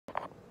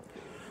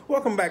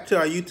Welcome back to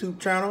our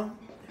YouTube channel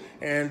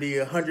and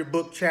the 100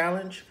 book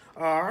challenge.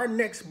 Our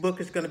next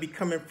book is going to be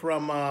coming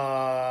from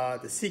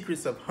The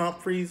Secrets of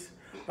Humphreys.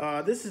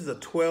 This is a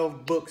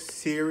 12 book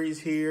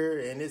series here,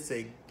 and it's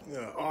a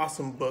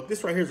awesome book.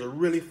 This right here is a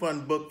really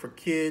fun book for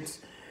kids,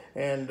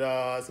 and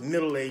it's a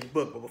middle-aged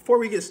book. But before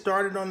we get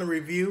started on the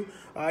review,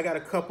 I got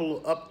a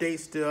couple of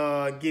updates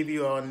to give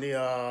you on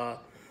the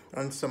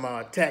on some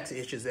tax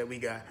issues that we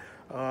got.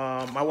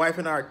 My wife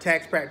and I are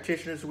tax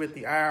practitioners with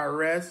the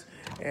IRS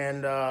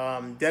and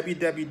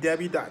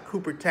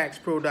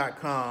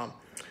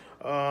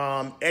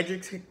www.coopertaxpro.com.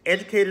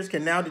 Educators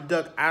can now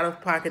deduct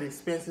out-of-pocket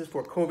expenses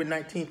for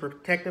COVID-19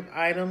 protective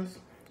items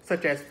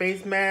such as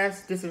face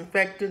masks,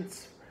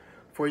 disinfectants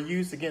for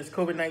use against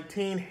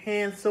COVID-19,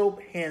 hand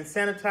soap, hand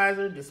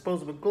sanitizer,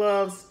 disposable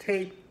gloves,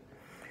 tape,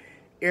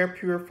 air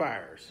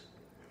purifiers.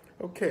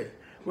 Okay,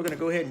 we're going to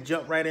go ahead and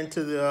jump right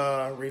into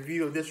the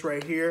review of this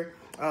right here.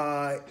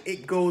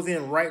 It goes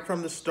in right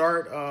from the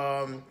start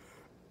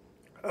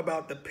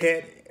about the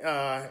pet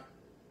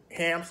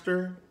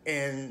hamster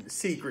and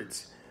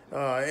secrets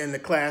in the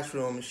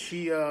classroom.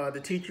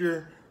 The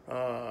teacher,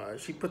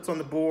 she puts on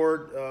the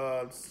board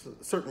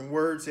certain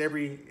words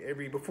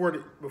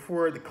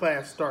before the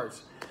class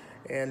starts.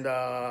 And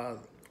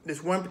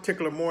this one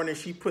particular morning,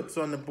 she puts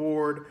on the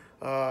board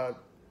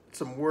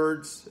some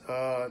words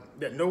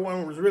that no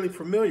one was really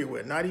familiar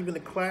with, not even the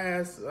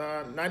class,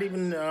 not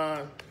even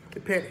the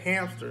pet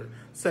hamster,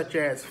 such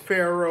as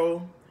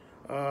Pharaoh,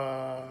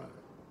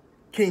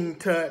 King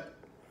Tut,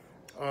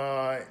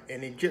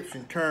 and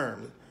Egyptian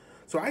terms.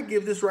 So I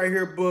give this right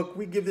here book,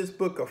 we give this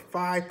book a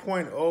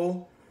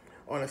 5.0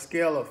 on a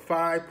scale of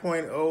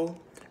 5.0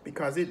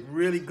 because it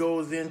really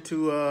goes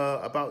into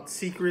about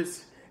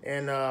secrets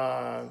and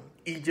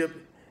Egypt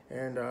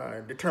and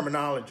the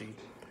terminology.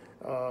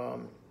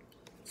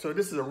 So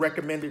this is a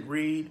recommended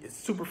read. It's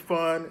super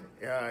fun,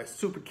 it's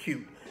super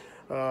cute.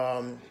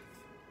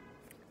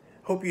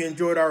 Hope you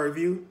enjoyed our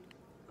review.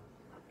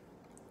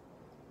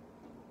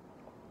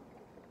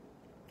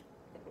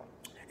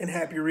 And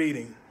happy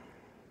reading.